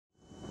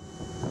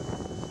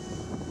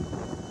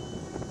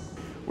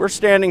We're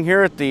standing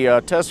here at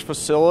the test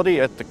facility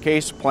at the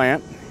Case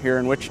plant here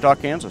in Wichita,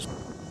 Kansas.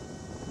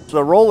 So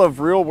the role of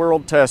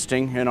real-world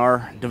testing in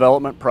our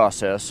development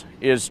process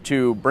is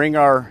to bring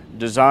our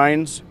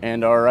designs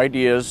and our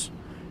ideas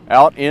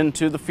out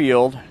into the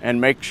field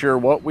and make sure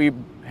what we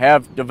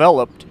have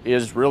developed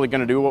is really going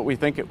to do what we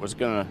think it was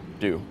going to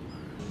do.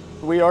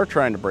 We are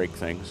trying to break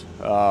things.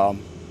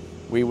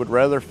 We would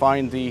rather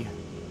find the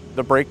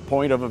break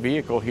point of a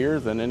vehicle here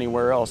than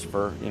anywhere else.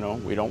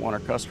 We don't want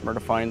our customer to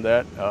find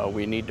that.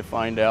 We need to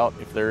find out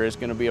if there is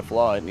going to be a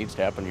flaw. It needs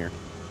to happen here.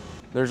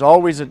 There's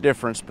always a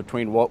difference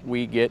between what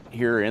we get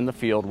here in the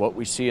field, what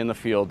we see in the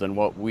field, and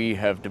what we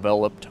have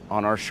developed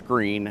on our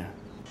screen.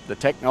 The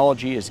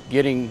technology is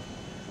getting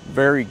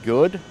very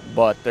good,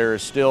 but there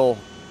is still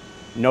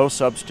no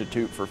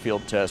substitute for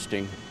field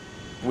testing.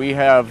 We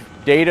have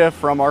data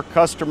from our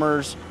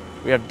customers,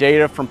 we have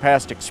data from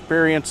past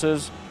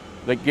experiences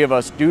that give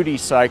us duty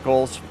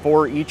cycles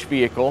for each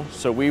vehicle.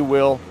 So we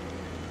will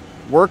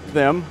work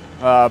them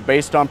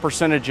based on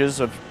percentages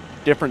of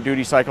different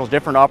duty cycles,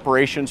 different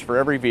operations for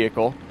every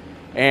vehicle,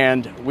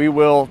 and we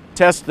will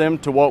test them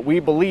to what we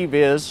believe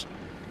is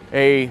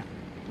a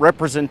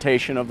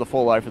representation of the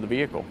full life of the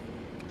vehicle.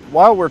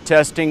 While we're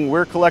testing,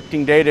 we're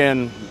collecting data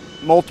in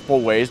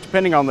multiple ways,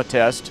 depending on the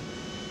test.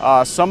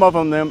 Some of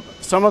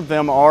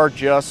them are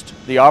just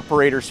the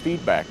operator's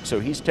feedback. So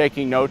he's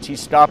taking notes,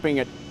 he's stopping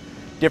at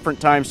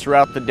different times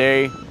throughout the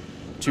day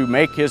to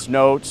make his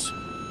notes.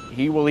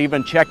 He will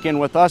even check in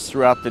with us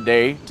throughout the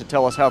day to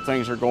tell us how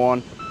things are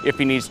going, if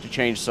he needs to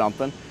change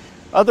something.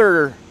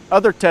 Other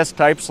test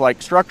types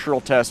like structural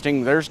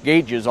testing, there's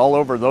gauges all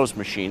over those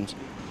machines.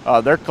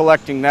 They're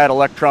collecting that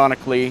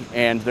electronically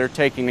and they're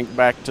taking it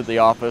back to the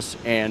office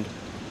and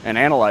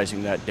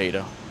analyzing that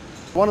data.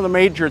 One of the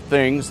major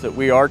things that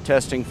we are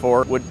testing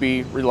for would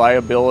be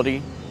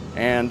reliability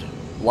and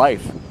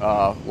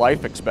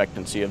life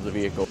expectancy of the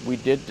vehicle. We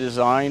did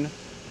design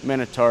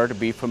Minotaur to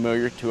be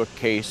familiar to a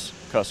Case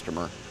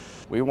customer.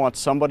 We want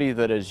somebody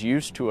that is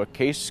used to a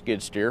Case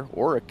skid steer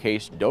or a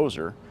Case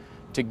dozer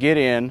to get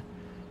in,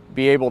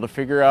 be able to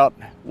figure out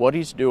what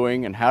he's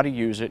doing and how to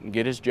use it and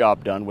get his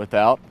job done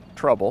without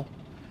trouble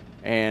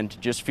and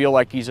just feel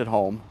like he's at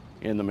home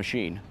in the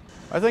machine.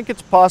 I think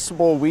it's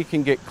possible we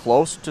can get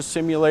close to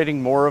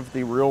simulating more of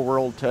the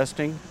real-world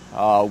testing.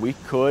 We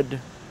could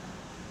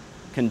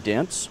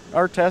condense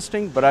our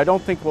testing, but I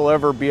don't think we'll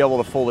ever be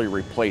able to fully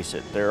replace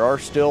it. There are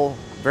still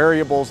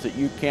variables that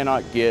you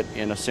cannot get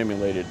in a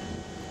simulated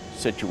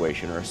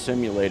situation or a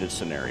simulated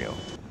scenario.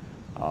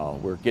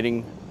 We're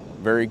getting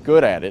very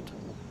good at it,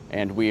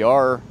 and we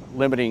are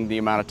limiting the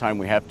amount of time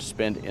we have to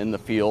spend in the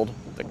field.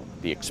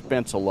 The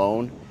expense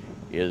alone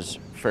is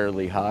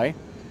fairly high.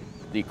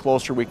 The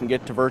closer we can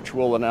get to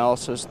virtual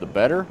analysis, the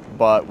better,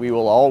 but we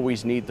will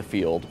always need the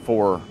field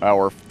for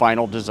our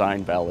final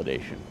design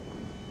validation.